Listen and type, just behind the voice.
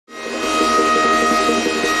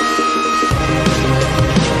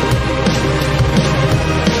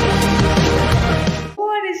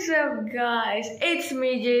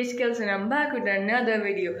Skillz and I'm back with another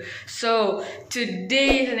video. So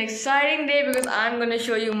today is an exciting day because I'm gonna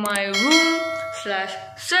show you my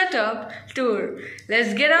room/setup tour.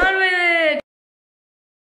 Let's get on with it.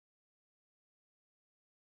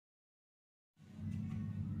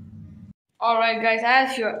 Alright guys,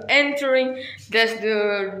 as you're entering, there's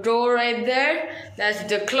the door right there. That's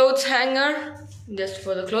the clothes hanger. Just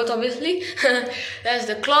for the clothes, obviously. There's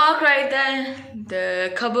the clock right there,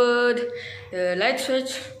 the cupboard, the light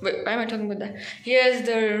switch. Wait, why am I talking about that? Here's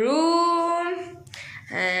the room,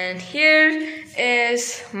 and here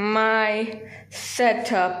is my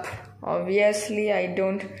setup. Obviously, I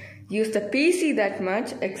don't use the PC that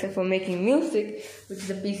much, except for making music, which is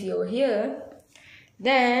the PC over here.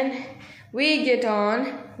 Then we get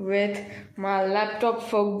on with my laptop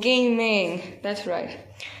for gaming. That's right.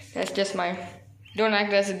 That's just my... Don't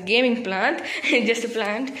act as a gaming plant, just a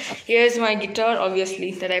plant. Here's my guitar,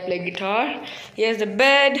 obviously, that I play guitar. Here's the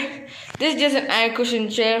bed. This is just an air cushion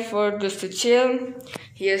chair for just to chill.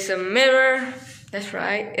 Here's a mirror. That's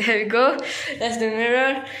right, here we go. That's the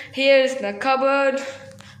mirror. Here's the cupboard.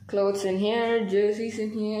 Clothes in here, jerseys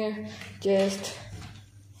in here. Just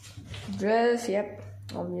dress, yep,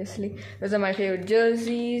 obviously. Those are my favorite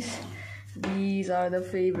jerseys. These are the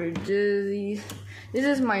favorite jerseys. This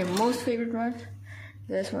is my most favorite one.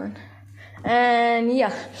 This one. And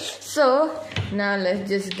yeah, so now let's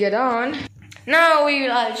just get on. Now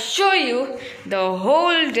I'll show you the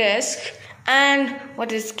whole desk and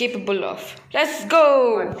what it's capable of. Let's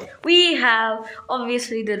go. We have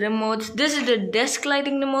obviously the remotes. This is the desk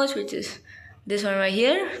lighting remote, which is this one right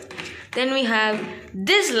here. Then we have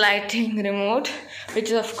this lighting remote, which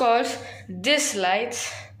is of course this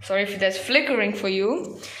lights. Sorry if that's flickering for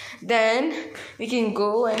you. Then we can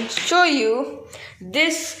go and show you.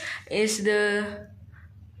 This is the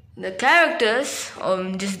characters,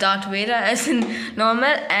 just Darth Vader as in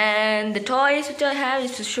normal, and the toys which I have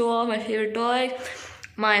is to show off my favorite toys.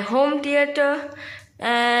 My home theater,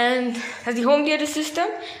 and that's the home theater system.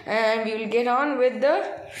 And we will get on with the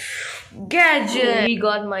gadget. We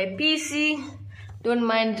got my PC. Don't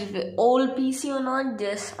mind the old PC or not,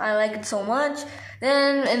 just I like it so much.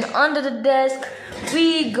 Then and under the desk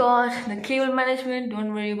we got the cable management,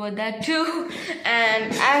 don't worry about that too.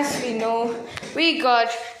 And as we know, we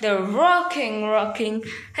got the rocking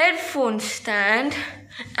headphone stand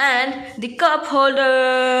and the cup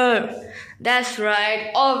holder. That's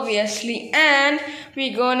right, obviously. And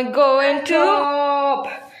we're gonna go into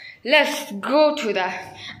let's go to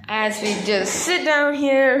that. As we just sit down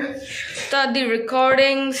here, start the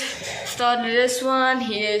recordings, start this one.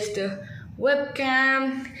 Here's the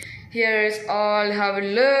webcam. Here is all how it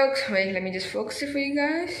looks. Wait, let me just focus it for you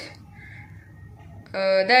guys.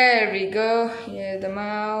 There we go. Here's the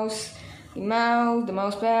mouse, the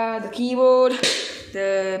mouse pad, the keyboard,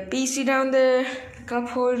 the PC down there, the cup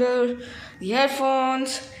holder, the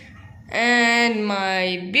headphones, and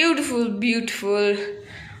my beautiful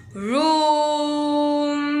room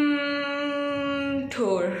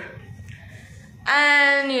tour.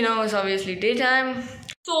 And you know, it's obviously daytime.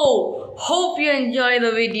 So, hope you enjoy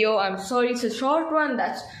the video. I'm sorry it's a short one.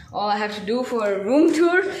 That's all I have to do for a room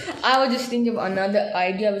tour. I was just thinking of another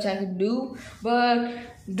idea which I could do. But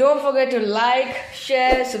don't forget to like,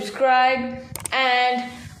 share, subscribe,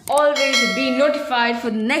 and always be notified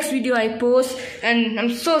for the next video I post. And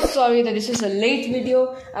I'm so sorry that this is a late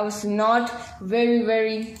video. I was not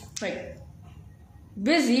very like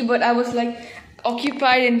busy, but I was like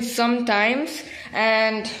occupied in some times.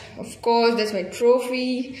 And of course that's my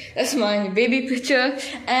trophy, that's my baby picture,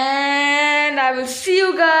 and I will see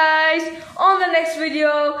you guys on the next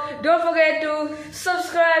video. Don't forget to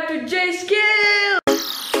subscribe to Jai Skillz.